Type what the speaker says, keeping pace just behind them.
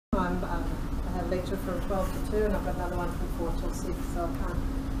I have a lecture from 12 to 2 and I've got another one from 4 till 6, so I can't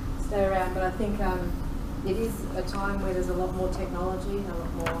stay around. But I think it is a time where there's a lot more technology and a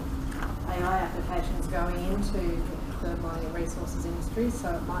lot more AI applications going into the mining and resources industry,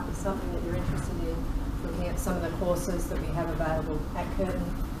 so it might be something that you're interested in, looking at some of the courses that we have available at Curtin,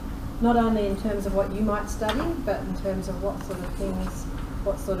 not only in terms of what you might study, but in terms of what sort of things,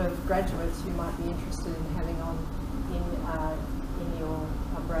 what sort of graduates you might be interested in having on in your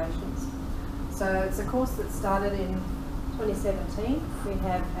operations. So it's a course that started in 2017. We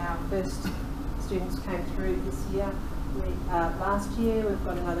have our first students came through this year. Last year we've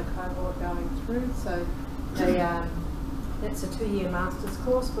got another cohort going through, so it's a 2-year master's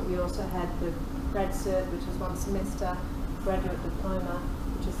course, but we also had the grad cert, which is 1 semester, graduate diploma,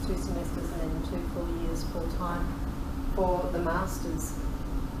 which is 2 semesters, and then 2 full years full-time for the masters.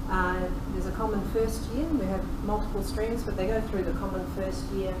 There's a common first year. We have multiple streams, but they go through the common first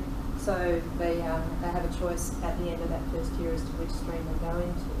year, so they have a choice at the end of that first year as to which stream they go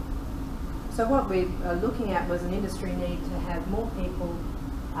into. So what we are looking at was an industry need to have more people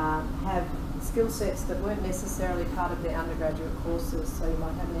have skill sets that weren't necessarily part of their undergraduate courses. So you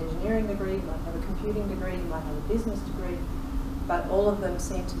might have an engineering degree, you might have a computing degree, you might have a business degree, but all of them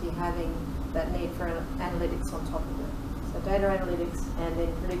seem to be having that need for analytics on top of it. So data analytics and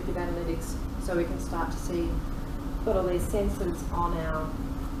then predictive analytics, so we can start to see, we've got all these sensors on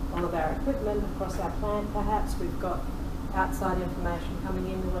all of our equipment across our plant perhaps. We've got outside information coming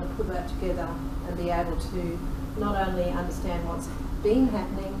in. We want to put that together and be able to not only understand what's been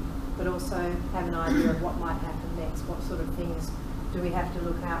happening, but also have an idea of what might happen next. What sort of things do we have to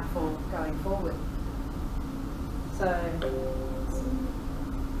look out for going forward? So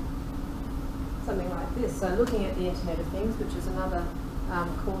something like this. So looking at the Internet of Things, which is another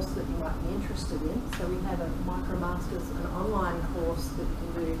course that you might be interested in. So we have a MicroMasters, an online course that you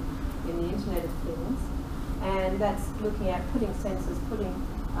can do in the Internet of Things, and that's looking at putting sensors,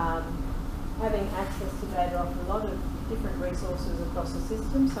 having access to data off a lot of different resources across the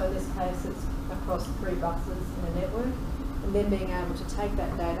system. So in this case it's across 3 buses in a network, and then being able to take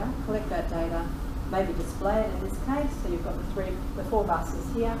that data, collect that data, maybe display it in this case. So you've got the 4 buses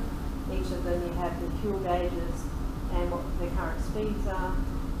here. Each of them you have the fuel gauges and what their current speeds are.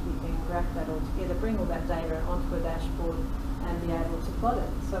 You can graph that all together, bring all that data onto a dashboard and be able to plot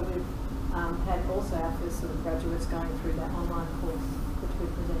it. So we've had also our first sort of graduates going through that online course, which we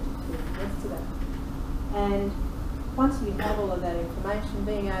presented to yesterday. And once you have all of that information,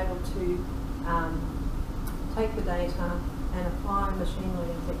 being able to take the data and apply machine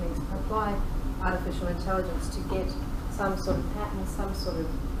learning techniques, apply artificial intelligence to get some sort of pattern, some sort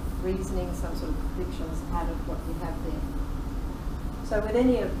of reasoning, some sort of predictions out of what you have there. So with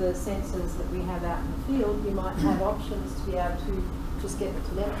any of the sensors that we have out in the field, you might have options to be able to just get the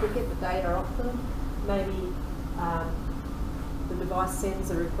telemetry, get the data off them. Maybe the device sends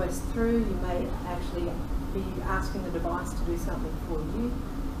a request through. You may actually be asking the device to do something for you,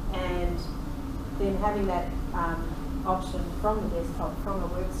 and then having that option from the desktop, from a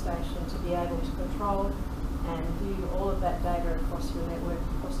workstation, to be able to control and view all of that data across your network,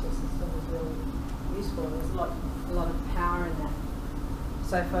 across your system is really useful. There's a lot of power in that.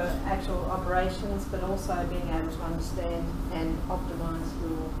 So for actual operations, but also being able to understand and optimise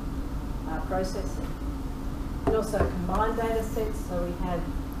your processing. And also combined data sets, so we have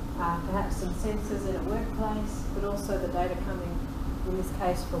perhaps some sensors in a workplace, but also the data coming, in this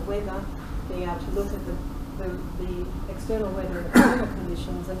case for weather, being able to look at the external weather and the climate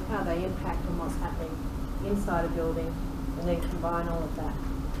conditions and how they impact on what's happening inside a building, and then combine all of that.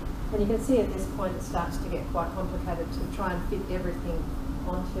 And you can see at this point it starts to get quite complicated to try and fit everything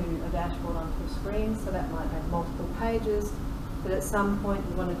onto a dashboard, onto a screen, so that might have multiple pages, but at some point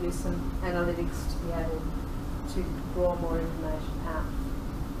you want to do some analytics to be able to draw more information out.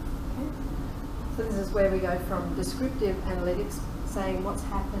 Okay? So this is where we go from descriptive analytics, saying what's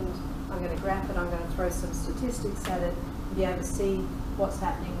happened, I'm going to graph it, I'm going to throw some statistics at it, and be able to see what's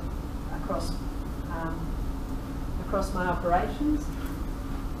happening across my operations.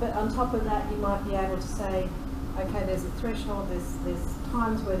 But on top of that, you might be able to say, okay, there's a threshold, there's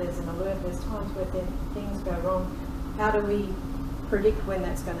times where there's an alert, there's times where things go wrong. How do we predict when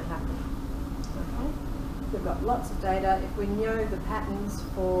that's going to happen? Okay, we've got lots of data. If we know the patterns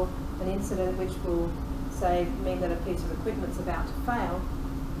for an incident which will mean that a piece of equipment's about to fail,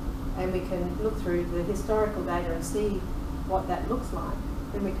 and we can look through the historical data and see what that looks like,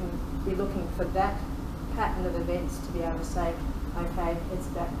 then we can be looking for that pattern of events to be able to say, okay, it's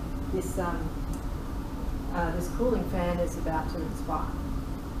that this cooling fan is about to expire.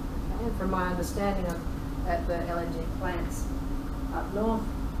 Okay? And from my understanding at the LNG plants up north,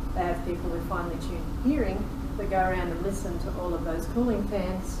 they have people with finely tuned hearing that go around and listen to all of those cooling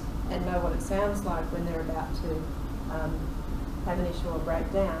fans and know what it sounds like when they're about to have an issue or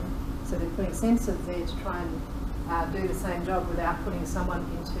break down. So they're putting sensors there to try and do the same job without putting someone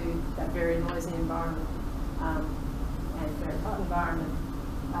into that very noisy environment and very hot environment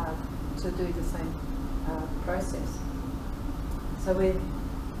to do the same process. So with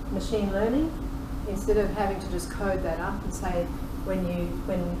machine learning, instead of having to just code that up and say when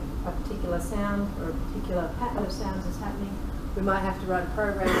a particular sound or a particular pattern of sounds is happening, we might have to write a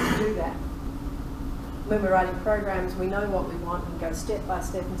program to do that. When we're writing programs, we know what we want and go step by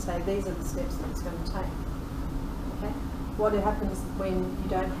step and say these are the steps that it's going to take. Okay? What happens when you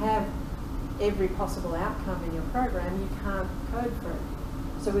don't have every possible outcome in your program, you can't code for it.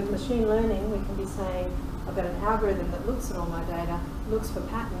 So with machine learning, we can be saying, I've got an algorithm that looks at all my data, looks for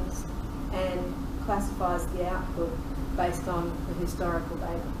patterns, and classifies the output based on the historical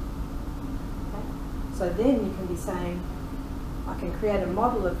data. Okay? So then you can be saying, I can create a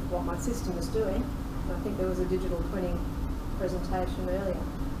model of what my system is doing. I think there was a digital twinning presentation earlier.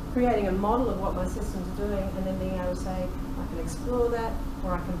 Creating a model of what my system's doing and then being able to say, I can explore that,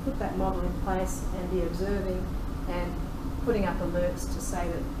 or I can put that model in place and be observing and putting up alerts to say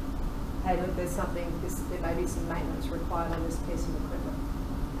that, hey, look, there's something, there may be some maintenance required on this piece of equipment.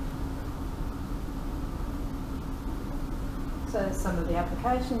 So some of the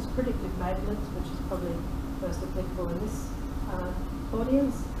applications, predictive maintenance, which is probably most applicable in this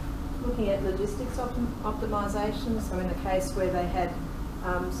audience. Looking at logistics optimization, so in the case where they had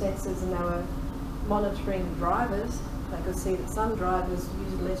sensors and they were monitoring drivers, they could see that some drivers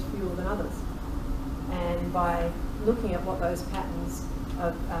used less fuel than others. And by looking at what those patterns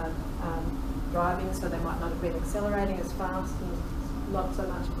of driving, so they might not have been accelerating as fast and not so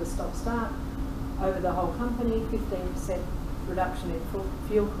much of the stop-start, over the whole company, 15% reduction in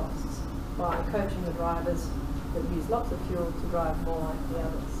fuel costs by coaching the drivers that use lots of fuel to drive more like the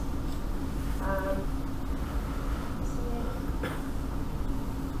others.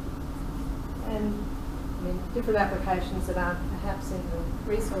 And I mean, different applications that aren't perhaps in the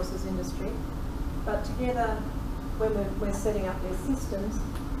resources industry, but together when we're setting up these systems,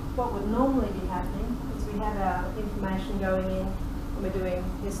 what would normally be happening is we have our information going in and we're doing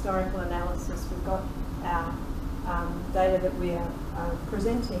historical analysis. We've got our data that we are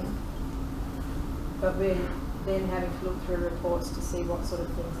presenting, but we're then having to look through reports to see what sort of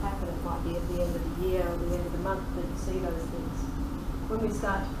things happen. It might be at the end of the year or the end of the month that you see those things. When we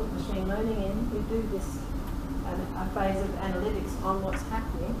start to put machine learning in, we do this a phase of analytics on what's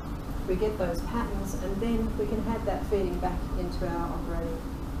happening. We get those patterns and then we can have that feeding back into our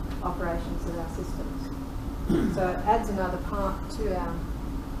operations of our systems. So it adds another part to our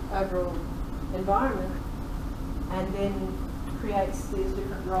overall environment and then creates these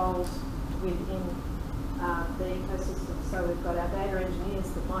different roles within the ecosystem. So we've got our data engineers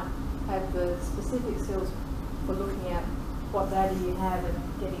that might have the specific skills for looking at what data you have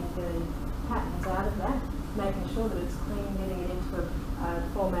and getting the patterns out of that, making sure that it's clean, getting it into a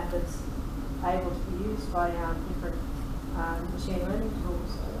format that's able to be used by our different machine learning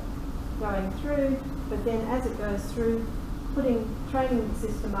tools. Going through, but then as it goes through, training the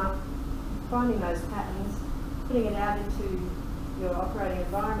system up, finding those patterns, putting it out into your operating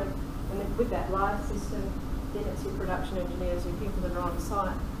environment, and then with that live system, then it's your production engineers or people that are on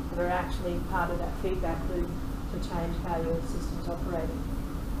site that are actually part of that feedback loop to change how your system's operating.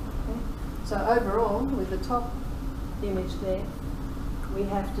 Okay? So overall, with the top image there, we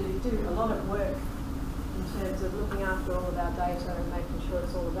have to do a lot of work in terms of looking after all of our data and making sure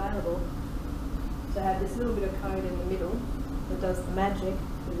it's all available. To have this little bit of code in the middle that does the magic,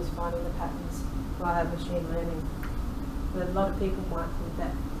 that is finding the patterns via machine learning. But a lot of people might think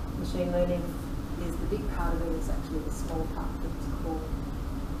that machine learning is the big part of it, it's actually the small part that's core.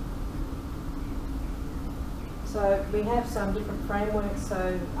 So we have some different frameworks,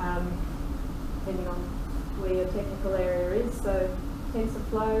 so depending on where your technical area is, so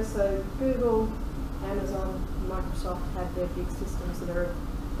TensorFlow, so Google, Amazon, Microsoft have their big systems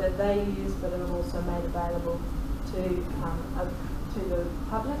that they use but are also made available to the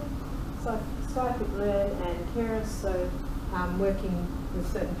public. So Scikit-learn and Keras, so working with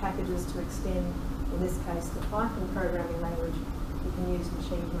certain packages to extend, in this case, the Python programming language, you can use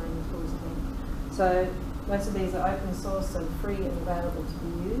machine learning tools again. So most of these are open source, so free and available to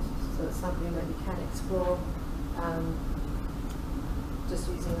be used. So it's something that you can explore just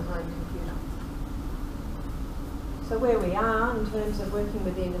using a home computer. So where we are in terms of working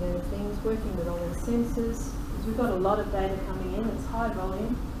with the Internet of Things, working with all the sensors, is we've got a lot of data coming in. It's high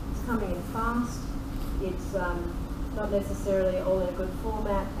volume, it's coming in fast, it's not necessarily all in a good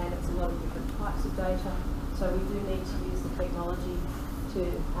format, and So we do need to use the technology to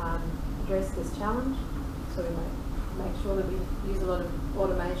address this challenge. So we make sure that we use a lot of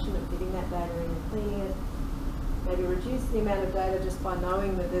automation of getting that data in and cleaning it. Maybe reduce the amount of data just by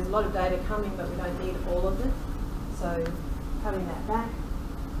knowing that there's a lot of data coming, but we don't need all of it. So having that back.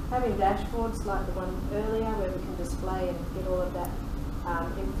 Having dashboards like the one earlier where we can display and get all of that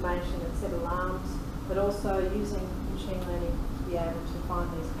information and set alarms, but also using machine learning to be able to find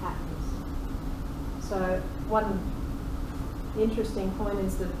these patterns. So one interesting point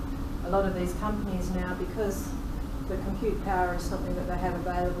is that a lot of these companies now, because the compute power is something that they have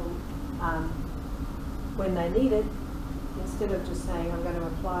available when they need it, instead of just saying I'm going to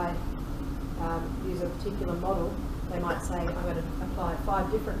apply, use a particular model, they might say I'm going to apply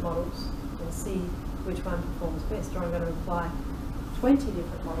 5 different models and see which one performs best, or I'm going to apply 20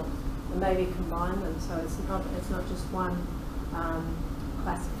 different models and maybe combine them, so it's not just one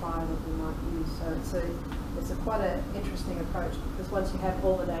classifier that we might use. So it's quite an interesting approach, because once you have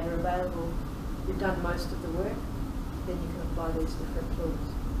all the data available, you've done most of the work, then you can apply these different tools.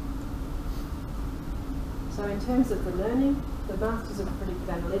 So in terms of the learning, the Masters of Predictive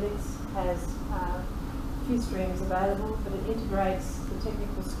Analytics has a few streams available, but it integrates the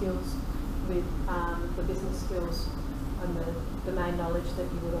technical skills with the business skills and the domain knowledge that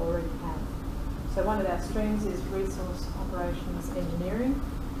you would already have. So one of our streams is Resource Operations Engineering,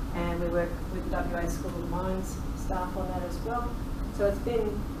 and we work with the WA School of Mines staff on that as well. So it's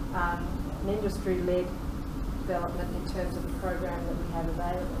been an industry-led development in terms of the program that we have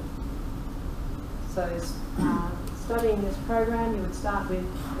available. So studying this program, you would start with,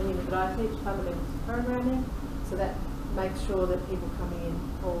 the unit that I teach, fundamentals of programming. So that makes sure that people coming in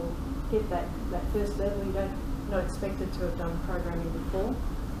all hit that first level. You're not expected to have done programming before,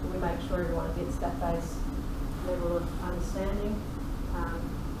 but we make sure everyone gets that base level of understanding.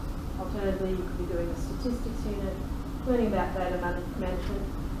 Alternatively, you could be doing a statistics unit, learning about data management,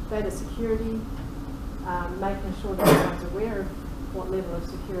 data security, making sure that everyone's aware of what level of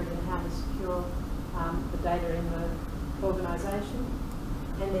security and how to secure the data in the organisation,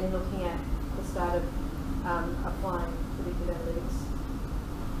 and then looking at the start of applying predictive analytics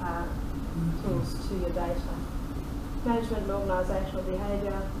tools to your data. Management and organisational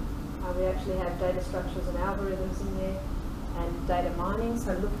behaviour, we actually have data structures and algorithms in there, and data mining,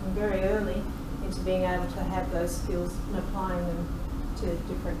 so looking very early into being able to have those skills and applying them to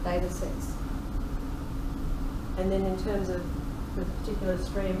different data sets. And then in terms of the particular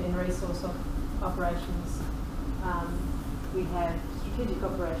stream in resource operations, we have strategic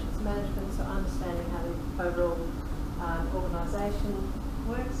operations management, so understanding how the overall organisation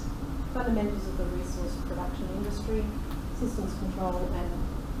works, fundamentals of the resource production industry, systems control and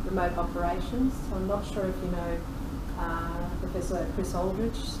remote operations. So I'm not sure if you know Professor Chris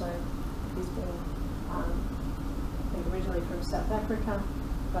Aldridge, so he's been originally from South Africa,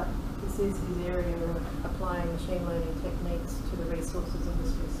 but this is his area of applying machine learning techniques to the resources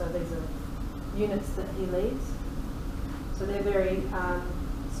industry. So these are units that he leads. So they're very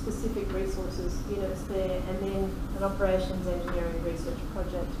specific resources units there, and then an operations engineering research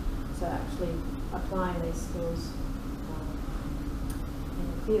project, so actually applying these skills in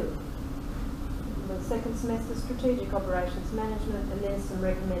the field. The second semester, strategic operations management, and then some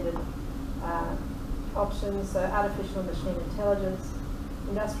recommended options, so artificial and machine intelligence,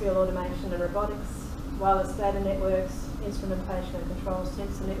 industrial automation and robotics, wireless data networks, instrumentation and control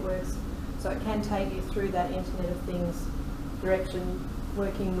sensor networks. So it can take you through that Internet of Things direction,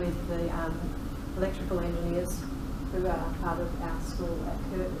 working with the electrical engineers who are part of our school at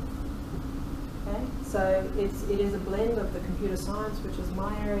Curtin. Okay, so it is a blend of the computer science, which is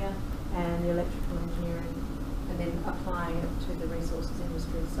my area, and the electrical engineering, and then applying it to the resources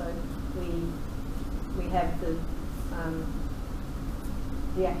industry. So we have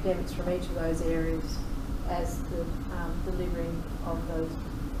the academics from each of those areas as the delivery of those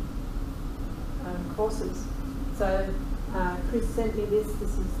courses. So Chris sent me this.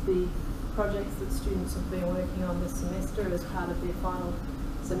 This is the projects that students have been working on this semester as part of their final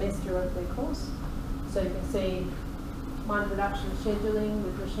semester of their course. So you can see mine production scheduling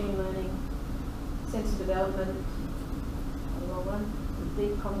with machine learning, sensor development, with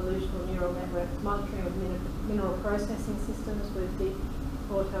deep convolutional neural network, monitoring of mineral processing systems with deep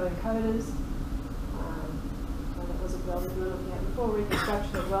autoencoders. That was a well that we were looking at before,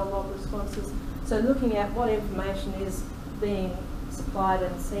 reconstruction of well log responses. So looking at what information is being supplied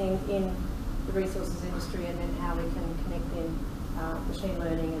and seen in the resources industry, and then how we can connect in machine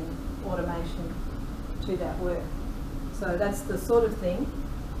learning and automation to that work. So that's the sort of thing,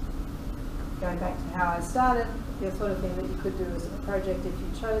 going back to how I started, the sort of thing that you could do as a project if you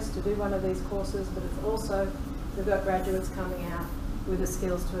chose to do one of these courses, but it's also, we've got graduates coming out with the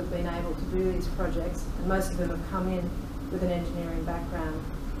skills to have been able to do these projects, and most of them have come in with an engineering background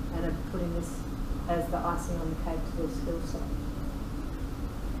and are putting this as the icing on the cake to their skill set.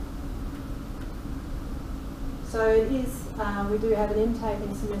 So it is, we do have an intake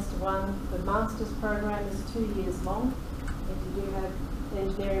in semester 1. The master's program is 2 years long. If you do have an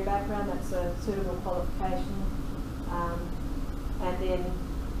engineering background, that's a suitable qualification. And then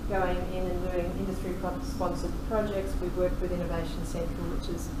going in and doing industry-sponsored projects, we've worked with Innovation Central, which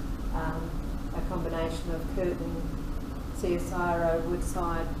is a combination of Curtin, CSIRO,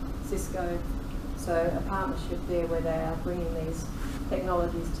 Woodside, Cisco. So a partnership there where they are bringing these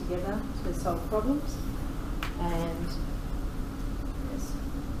technologies together to solve problems. And yes,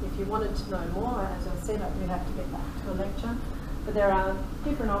 if you wanted to know more, as I said, I do have to get back to a lecture. But there are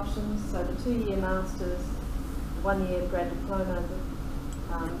different options. So the 2-year masters, 1-year grad diploma,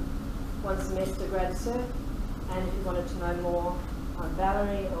 1 semester grad cert. And if you wanted to know more on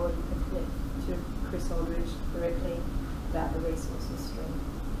Valerie, or you can connect to Chris Aldridge directly about the resources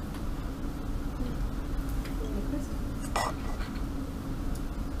stream.